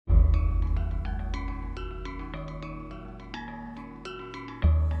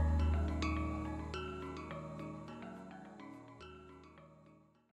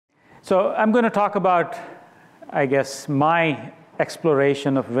So I'm going to talk about, I guess, my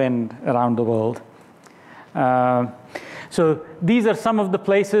exploration of wind around the world. So these are some of the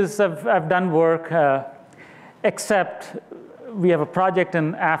places I've done work, except we have a project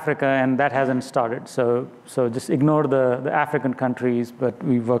in Africa, and that hasn't started. So just ignore the African countries, but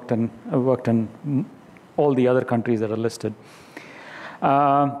we've worked in all the other countries that are listed.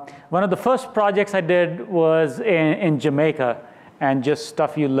 One of the first projects I did was in Jamaica, and just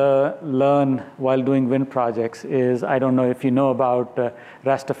stuff you learn while doing wind projects is, I don't know if you know about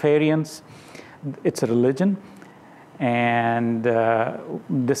Rastafarians. It's a religion, and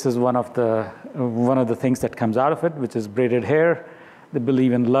this is one of the things that comes out of it, which is braided hair. They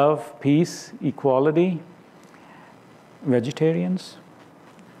believe in love, peace, equality, vegetarians,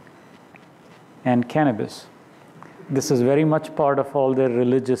 and cannabis. This is very much part of all their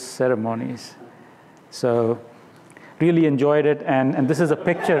religious ceremonies. So really enjoyed it, and this is a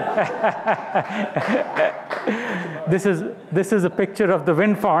picture. This is a picture of the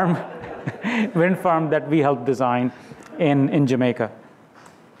wind farm that we helped design in Jamaica.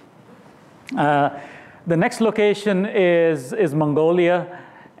 The next location is Mongolia,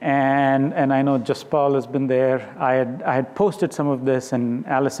 and I know Jaspal has been there. I had posted some of this, and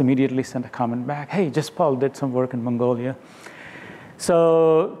Alice immediately sent a comment back. Hey, Jaspal did some work in Mongolia.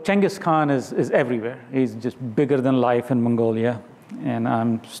 So Genghis Khan is everywhere. He's just bigger than life in Mongolia, and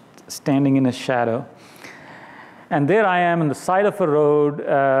I'm standing in his shadow. And there I am on the side of a road.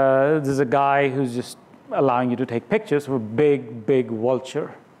 There's a guy who's just allowing you to take pictures of a big, big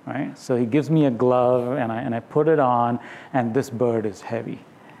vulture, right? So he gives me a glove, and I put it on, and this bird is heavy,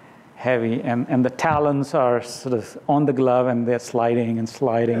 and the talons are sort of on the glove, and they're sliding, and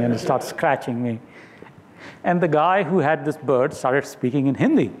it starts scratching me. And the guy who had this bird started speaking in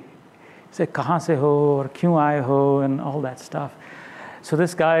Hindi. He said, "Kahan se ho," or "Kyun aaye ho," and all that stuff. So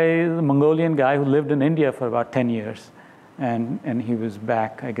this guy, the Mongolian guy who lived in India for about 10 years, and he was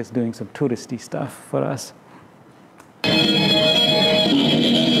back, I guess, doing some touristy stuff for us.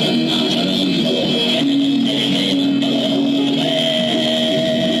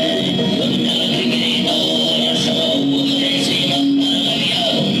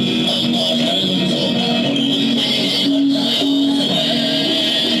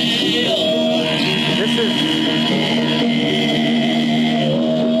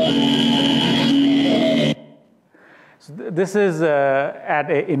 This is at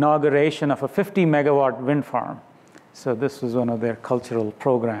an inauguration of a 50-megawatt wind farm. So this was one of their cultural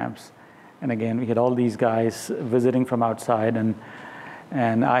programs. And again, we had all these guys visiting from outside,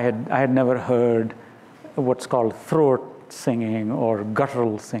 and I had never heard what's called throat singing or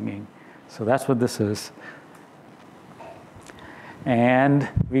guttural singing. So that's what this is. And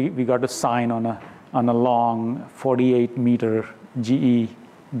we got to sign on a long 48-meter GE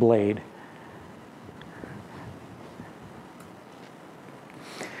blade.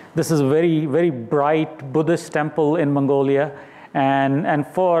 This is a very, very bright Buddhist temple in Mongolia, and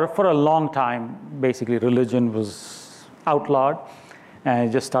for a long time, basically, religion was outlawed, and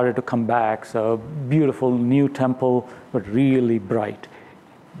it just started to come back. So beautiful new temple, but really bright.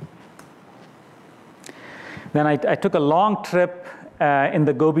 Then I took a long trip in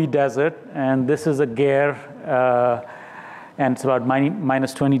the Gobi Desert, and this is a ger, and it's about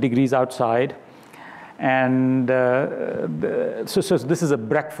minus 20 degrees outside. And so this is a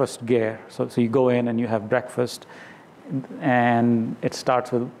breakfast ger. So you go in and you have breakfast, and it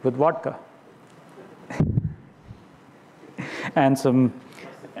starts with vodka and some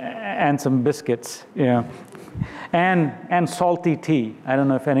biscuits, yeah, and salty tea. I don't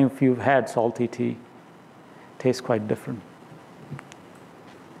know if any of you have had salty tea. Tastes quite different.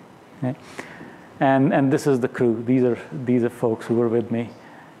 Okay. And this is the crew. These are folks who were with me,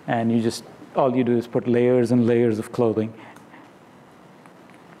 and all you do is put layers and layers of clothing.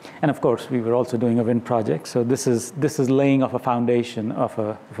 And of course, we were also doing a wind project. So this is laying off a foundation of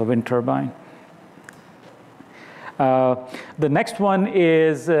a wind turbine. The next one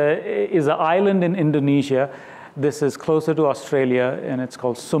is an island in Indonesia. This is closer to Australia, and it's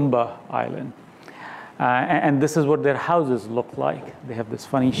called Sumba Island. And this is what their houses look like. They have this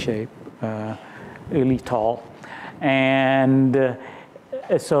funny shape, really tall. And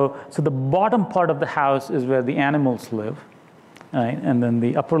so the bottom part of the house is where the animals live, right? And then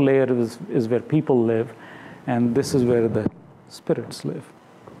the upper layer is where people live, and this is where the spirits live.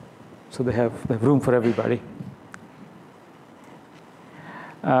 So they have room for everybody.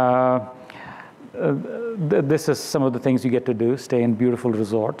 This is some of the things you get to do: stay in beautiful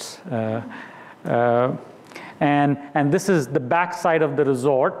resorts. And this is the back side of the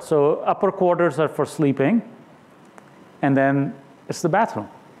resort. So upper quarters are for sleeping, and then it's the bathroom.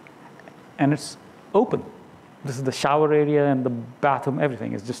 and it's open. This is the shower area and the bathroom,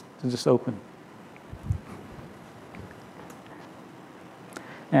 everything is just open.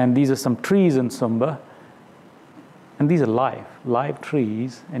 And these are some trees in Sumba, and these are live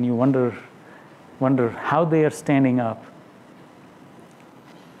trees, and you wonder how they are standing up.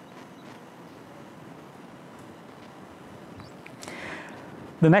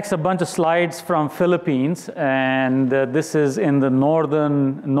 The next, a bunch of slides from Philippines, and this is in the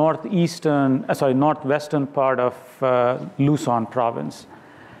northwestern part of Luzon province,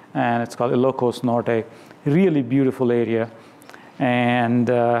 and it's called Ilocos Norte. Really beautiful area, and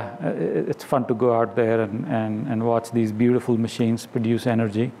it's fun to go out there and watch these beautiful machines produce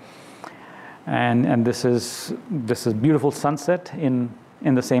energy. And this is beautiful sunset in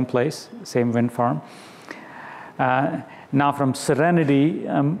the same place, same wind farm. Now from Serenity,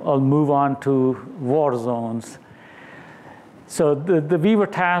 I'll move on to war zones. So we were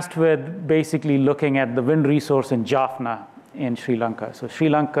tasked with basically looking at the wind resource in Jaffna in Sri Lanka. So Sri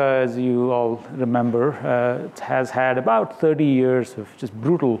Lanka, as you all remember, has had about 30 years of just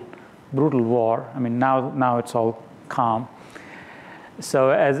brutal war. I mean, now it's all calm.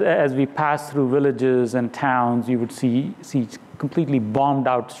 So as we pass through villages and towns, you would see completely bombed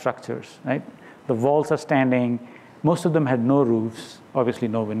out structures, right? The walls are standing. Most of them had no roofs, obviously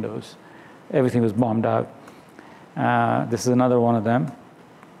no windows. Everything was bombed out. This is another one of them.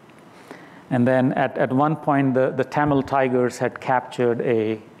 And then at one point, the Tamil Tigers had captured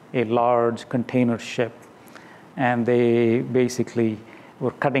a large container ship, and they basically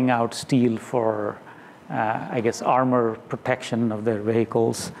were cutting out steel for, I guess, armor protection of their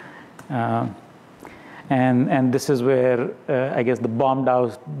vehicles. And this is where, I guess, the bombed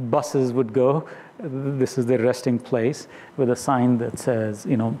out buses would go. This is their resting place with a sign that says,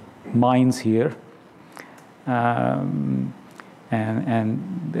 mines here. And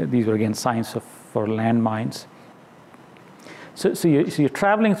these were, again, signs for landmines. So you're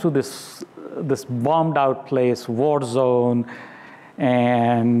traveling through this bombed out place, war zone,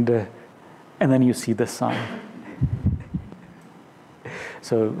 and then you see this sign.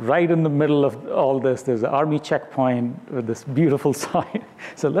 So right in the middle of all this, there's an army checkpoint with this beautiful sign.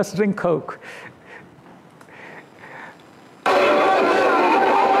 So let's drink Coke.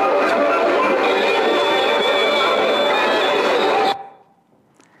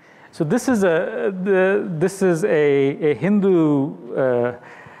 So this is a Hindu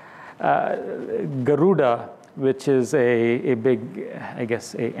Garuda, which is a big, I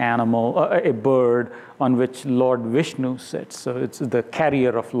guess, a animal, a bird on which Lord Vishnu sits. So it's the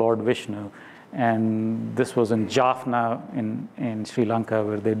carrier of Lord Vishnu. And this was in Jaffna in Sri Lanka,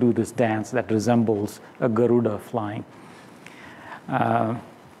 where they do this dance that resembles a Garuda flying. Now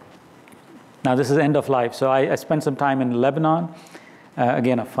this is end of life. So I spent some time in Lebanon.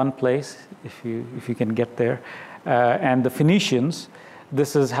 Again, a fun place if you can get there. And the Phoenicians,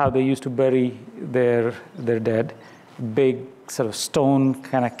 this is how they used to bury their dead. Big sort of stone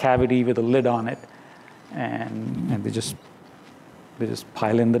kind of cavity with a lid on it, and they just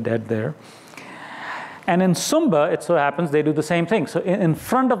pile in the dead there. And in Sumba, it so happens they do the same thing. So in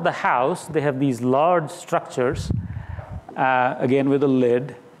front of the house, they have these large structures, again with a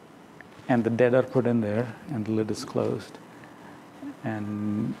lid, and the dead are put in there, and the lid is closed.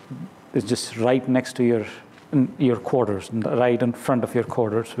 And it's just right next to your quarters, right in front of your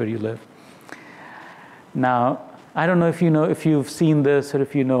quarters where you live. Now, I don't know if you've seen this or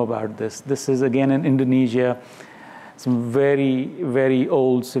if you know about this. This is, again, in Indonesia, some very, very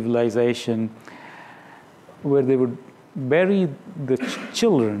old civilization where they would bury the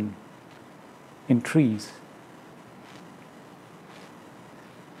children in trees.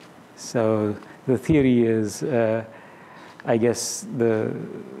 So the theory is, I guess the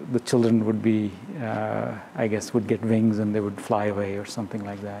children would be, would get wings and they would fly away or something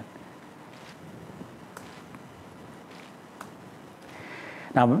like that.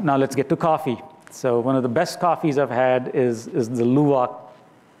 Now let's get to coffee. So one of the best coffees I've had is the Luwak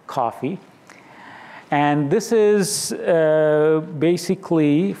coffee. And this is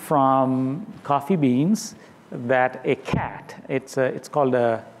basically from coffee beans that a cat, it's called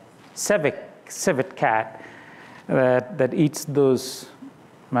a civet cat, that eats those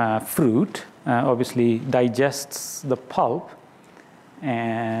fruit, obviously digests the pulp,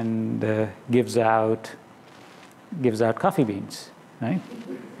 and gives out coffee beans, right?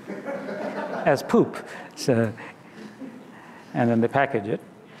 As poop. So, and then they package it,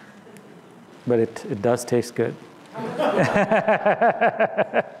 but it does taste good.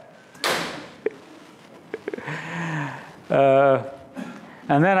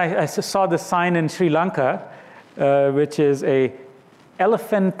 And then I saw this sign in Sri Lanka, which is a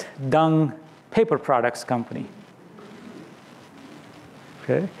elephant dung paper products company.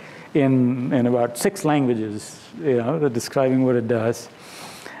 Okay, in about 6 languages, describing what it does.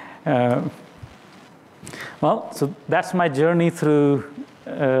 Well, so that's my journey through,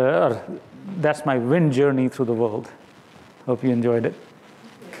 or that's my wind journey through the world. Hope you enjoyed it.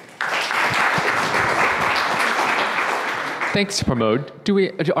 Thanks, Pramod.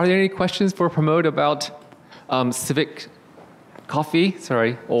 Are there any questions for Pramod about Civic Coffee,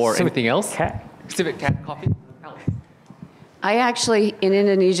 or Civic anything else? Cat. Civic Cat Coffee? I actually, in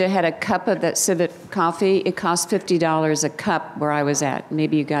Indonesia, had a cup of that Civet coffee. It cost $50 a cup where I was at.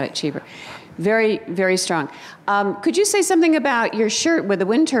 Maybe you got it cheaper. Very, very strong. Could you say something about your shirt with the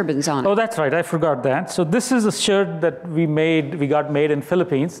wind turbines on it? Oh, that's right. I forgot that. So this is a shirt that we got made in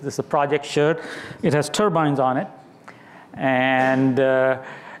Philippines. This is a project shirt. It has turbines on it.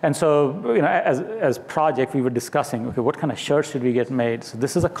 And so, as project, we were discussing, okay, what kind of shirt should we get made? So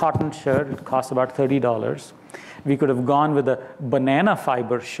this is a cotton shirt. It costs about $30. We could have gone with a banana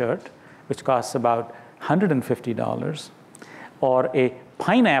fiber shirt, which costs about $150, or a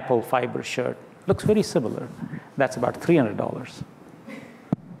pineapple fiber shirt. Looks very similar. That's about $300.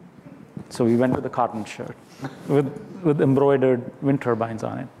 So we went with the cotton shirt with embroidered wind turbines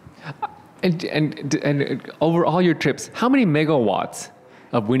on it. And over all your trips, how many megawatts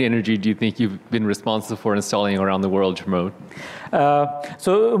of wind energy do you think you've been responsible for installing around the world, Pramod?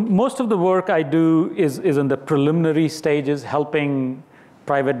 So most of the work I do is in the preliminary stages, helping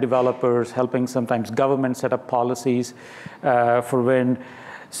private developers, helping sometimes government set up policies for wind.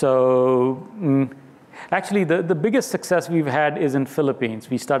 So actually, the biggest success we've had is in Philippines.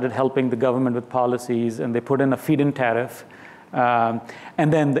 We started helping the government with policies, and they put in a feed-in tariff.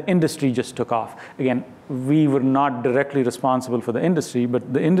 And then the industry just took off. Again, we were not directly responsible for the industry,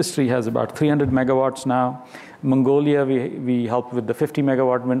 but the industry has about 300 megawatts now. Mongolia, we helped with the 50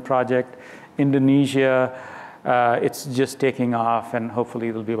 megawatt wind project. Indonesia, it's just taking off, and hopefully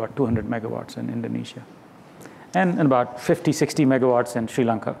it'll be about 200 megawatts in Indonesia. And about 50, 60 megawatts in Sri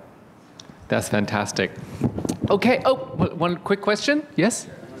Lanka. That's fantastic. Okay, one quick question, yes?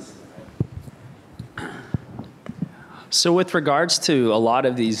 So with regards to a lot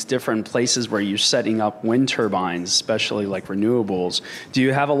of these different places where you're setting up wind turbines, especially like renewables, do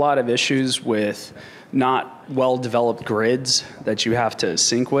you have a lot of issues with not well-developed grids that you have to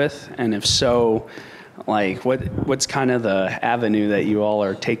sync with? And if so, like what's kind of the avenue that you all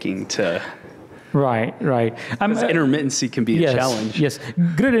are taking to... Right. Because intermittency can be a challenge. Yes,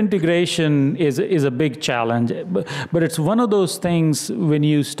 grid integration is a big challenge, but it's one of those things when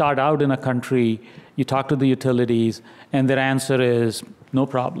you start out in a country, you talk to the utilities, and their answer is no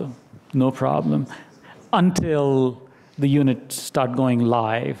problem, until the units start going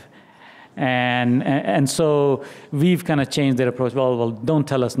live. And so we've kind of changed their approach. Well, don't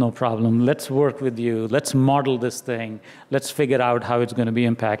tell us no problem. Let's work with you. Let's model this thing. Let's figure out how it's going to be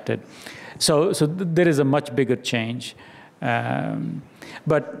impacted. So there is a much bigger change.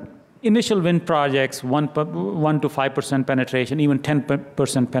 But initial wind projects, 1 to 5% penetration, even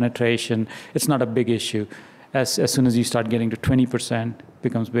 10% penetration, it's not a big issue. As soon as you start getting to 20%, it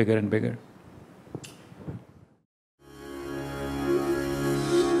becomes bigger and bigger.